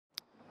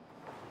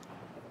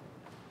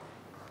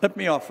let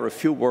me offer a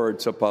few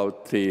words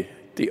about the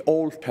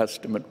Old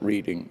Testament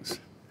readings.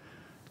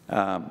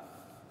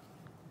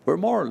 We're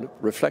more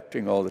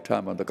reflecting all the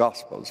time on the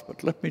Gospels,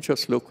 but let me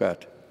just look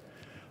at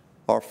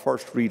our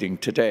first reading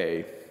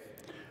today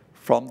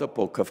from the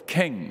book of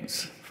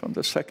Kings, from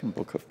the second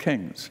book of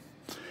Kings.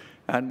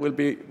 And we'll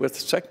be with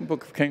the second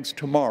book of Kings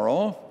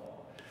tomorrow,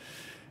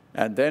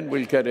 and then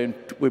we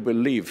will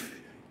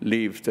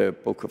leave the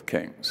book of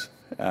Kings,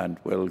 and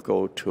we'll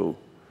go to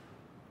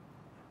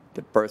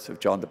the birth of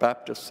John the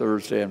Baptist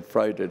Thursday and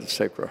Friday the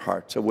Sacred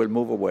Heart. So we'll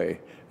move away,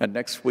 and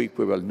next week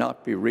we will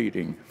not be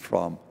reading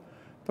from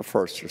the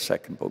first or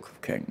second book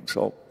of Kings.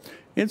 So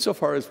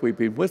insofar as we've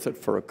been with it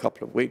for a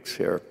couple of weeks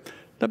here,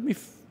 let me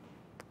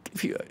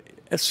give you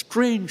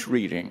strange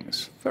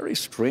readings, very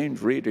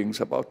strange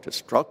readings about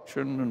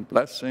destruction and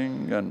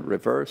blessing and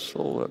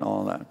reversal and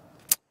all that.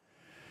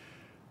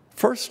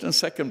 First and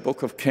second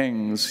book of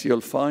Kings,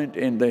 you'll find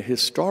in the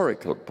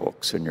historical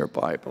books in your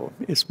Bible,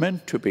 is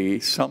meant to be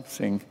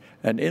something,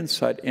 an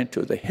insight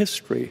into the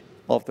history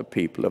of the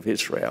people of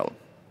Israel.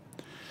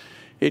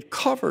 It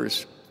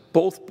covers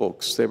both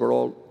books. They were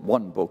all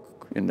one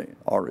book in the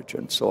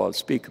origin, so I'll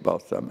speak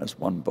about them as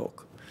one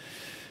book.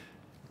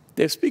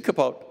 They speak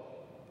about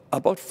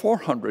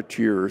 400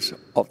 years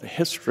of the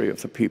history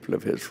of the people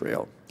of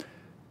Israel.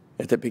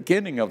 At the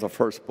beginning of the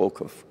first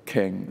book of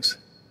Kings,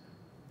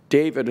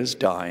 David is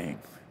dying,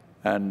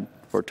 and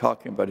we're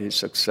talking about his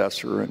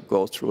successor and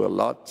go through a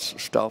lot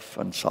of stuff,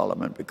 and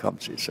Solomon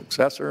becomes his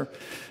successor,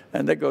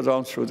 and then goes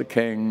on through the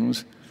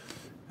kings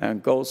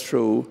and goes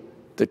through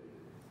the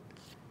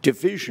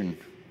division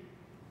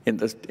in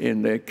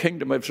the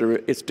kingdom of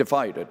Israel. It's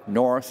divided,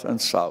 north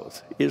and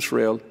south,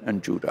 Israel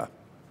and Judah.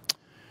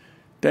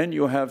 Then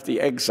you have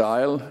the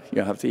exile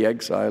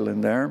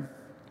in there,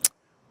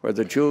 where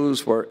the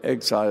Jews were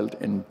exiled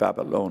in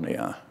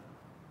Babylonia.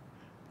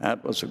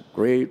 That was a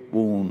great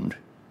wound.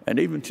 And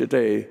even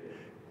today,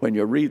 when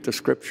you read the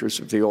scriptures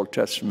of the Old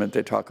Testament,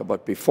 they talk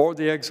about before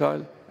the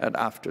exile and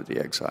after the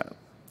exile.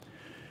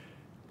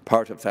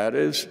 Part of that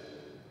is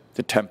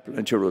the temple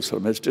in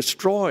Jerusalem is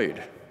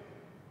destroyed.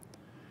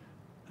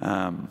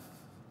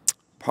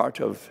 Part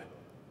of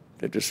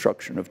the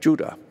destruction of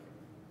Judah.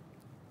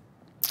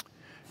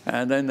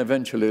 And then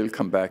eventually they'll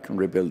come back and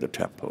rebuild the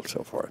temple and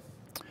so forth.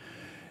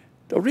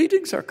 The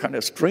readings are kind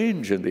of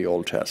strange in the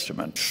Old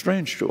Testament,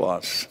 strange to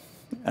us.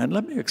 And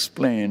let me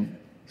explain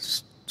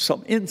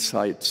some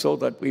insight so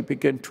that we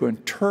begin to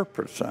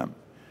interpret them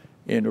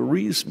in a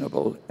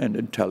reasonable and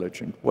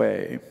intelligent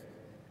way.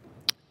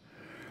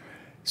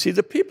 See,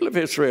 the people of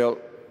Israel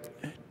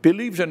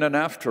believed in an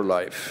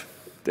afterlife.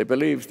 They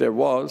believed there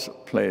was a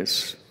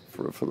place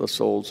for the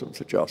souls of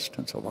the just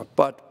and so on.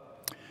 But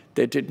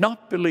they did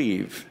not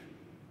believe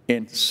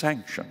in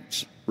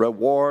sanctions,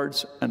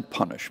 rewards, and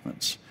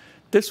punishments.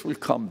 This will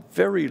come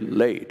very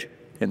late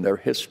in their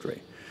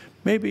history,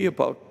 maybe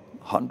about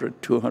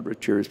 100,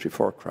 200 years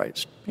before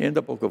Christ, in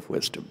the Book of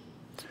Wisdom.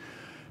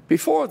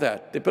 Before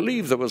that, they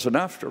believed there was an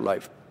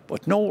afterlife,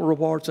 but no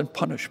rewards and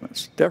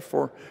punishments.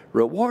 Therefore,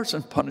 rewards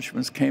and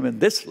punishments came in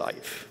this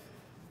life.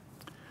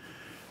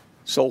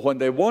 So when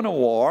they won a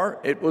war,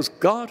 it was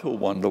God who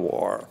won the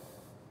war.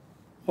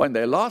 When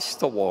they lost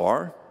the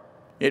war,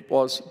 it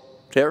was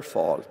their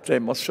fault. They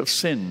must have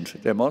sinned.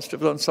 They must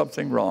have done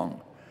something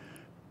wrong,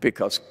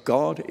 because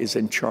God is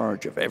in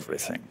charge of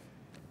everything.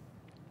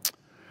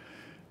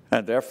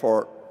 And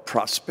therefore,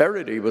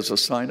 prosperity was a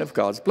sign of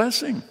God's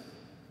blessing.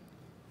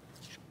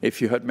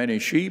 If you had many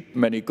sheep,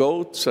 many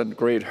goats, and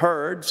great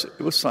herds, it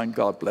was a sign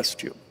God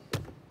blessed you.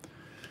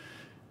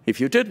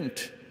 If you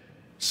didn't,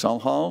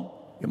 somehow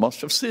you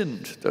must have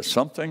sinned. There's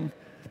something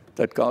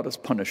that God is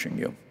punishing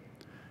you.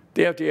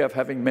 The idea of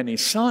having many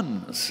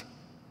sons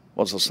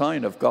was a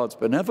sign of God's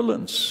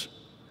benevolence,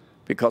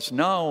 because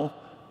now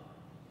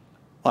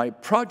my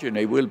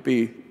progeny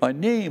my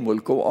name will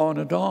go on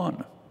and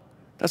on.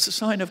 That's a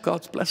sign of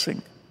God's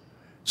blessing.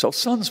 So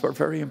sons were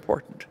very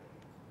important.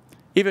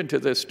 Even to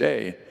this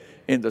day,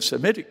 in the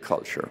Semitic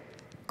culture,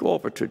 go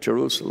over to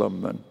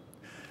Jerusalem and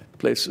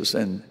places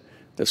in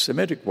the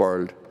Semitic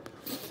world,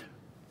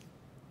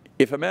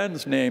 if a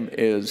man's name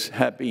is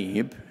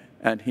Habib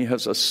and he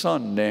has a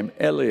son named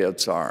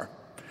Eleazar,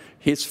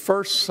 his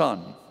first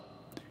son,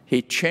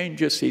 he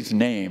changes his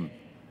name.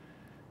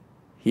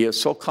 He is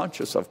so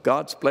conscious of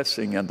God's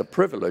blessing and the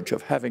privilege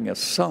of having a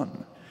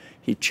son,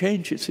 he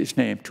changes his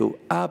name to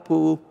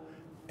Abu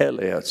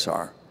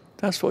Eleazar.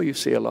 That's why you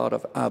see a lot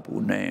of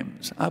Abu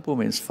names. Abu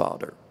means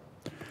father.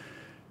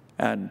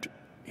 And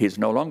he's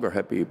no longer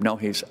Habib. Now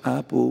he's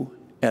Abu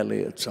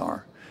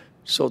Eleazar.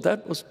 So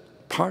that was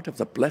part of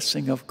the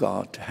blessing of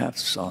God, to have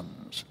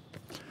sons.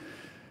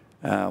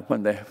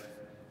 When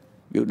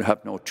you'd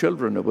have no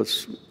children, it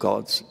was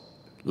God's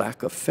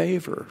lack of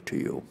favor to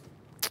you.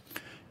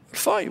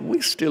 Fine,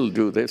 we still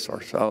do this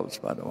ourselves,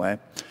 by the way.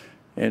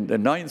 In the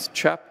 9th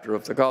chapter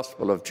of the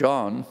Gospel of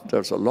John,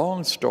 there's a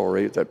long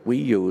story that we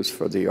use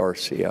for the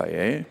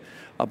RCIA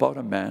about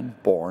a man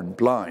born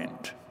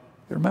blind.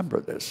 You remember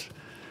this?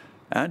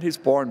 And he's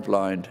born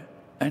blind,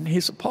 and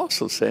his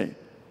apostles say,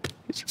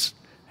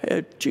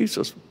 hey,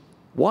 Jesus,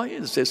 Why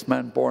is this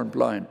man born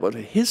blind? Was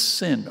it his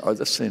sin or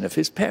the sin of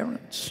his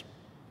parents?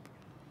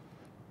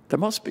 There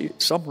must be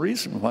some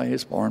reason why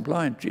he's born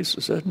blind.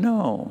 Jesus said,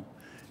 no,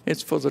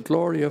 it's for the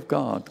glory of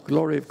God. The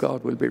glory of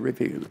God will be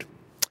revealed.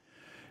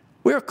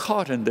 We're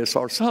caught in this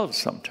ourselves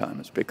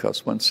sometimes,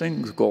 because when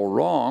things go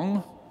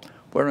wrong,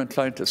 we're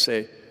inclined to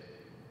say,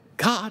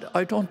 God,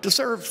 I don't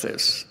deserve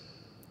this.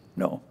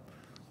 No,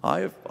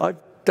 I've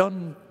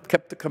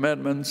kept the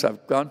commandments,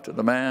 I've gone to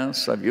the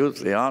Mass, I've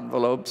used the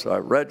envelopes,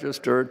 I've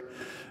registered,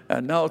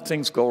 and now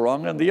things go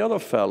wrong. And the other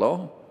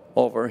fellow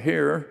over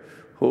here,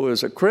 who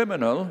is a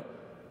criminal,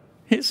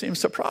 he seems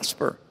to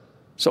prosper.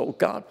 So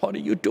God, what are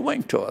you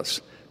doing to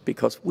us?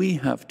 Because we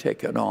have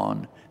taken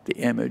on the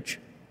image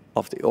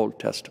of the Old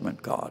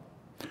Testament God.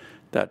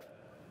 That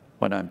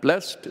when I'm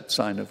blessed, it's a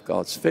sign of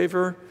God's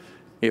favor.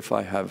 If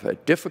I have a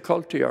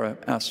difficulty or I'm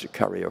asked to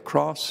carry a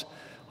cross,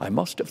 I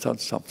must have done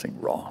something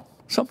wrong.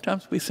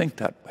 Sometimes we think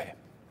that way.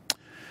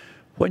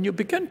 When you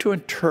begin to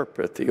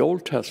interpret the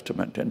Old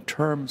Testament in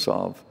terms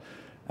of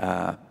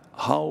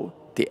how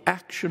the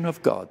action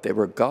of God, they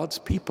were God's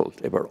people,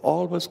 they were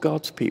always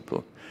God's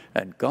people,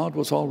 and God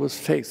was always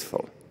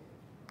faithful.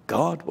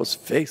 God was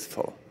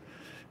faithful.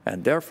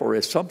 And therefore,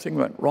 if something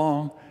went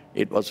wrong,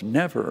 it was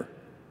never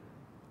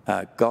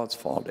God's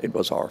fault, it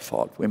was our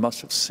fault. We must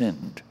have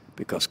sinned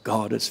because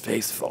God is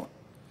faithful.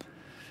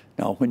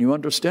 Now, when you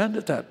understand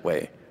it that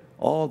way,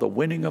 all the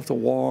winning of the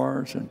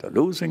wars and the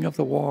losing of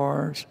the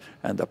wars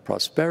and the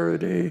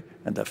prosperity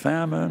and the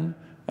famine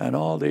and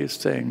all these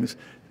things,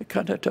 they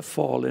kind of have to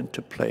fall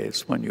into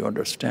place when you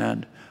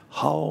understand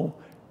how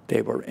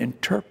they were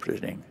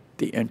interpreting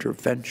the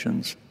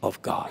interventions of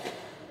God.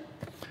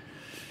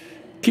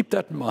 Keep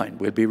that in mind.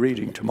 We'll be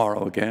reading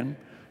tomorrow again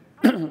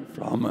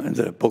from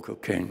the book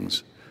of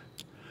Kings.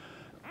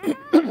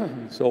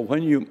 So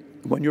when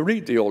you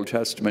read the Old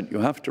Testament, you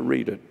have to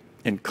read it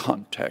in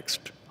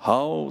context,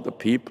 how the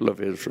people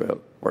of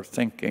Israel were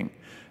thinking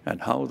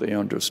and how they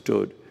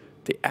understood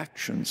the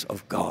actions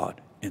of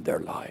God in their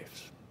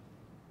lives.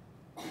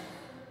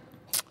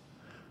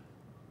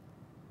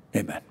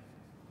 Amen.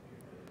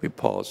 We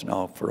pause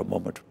now for a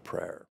moment of prayer.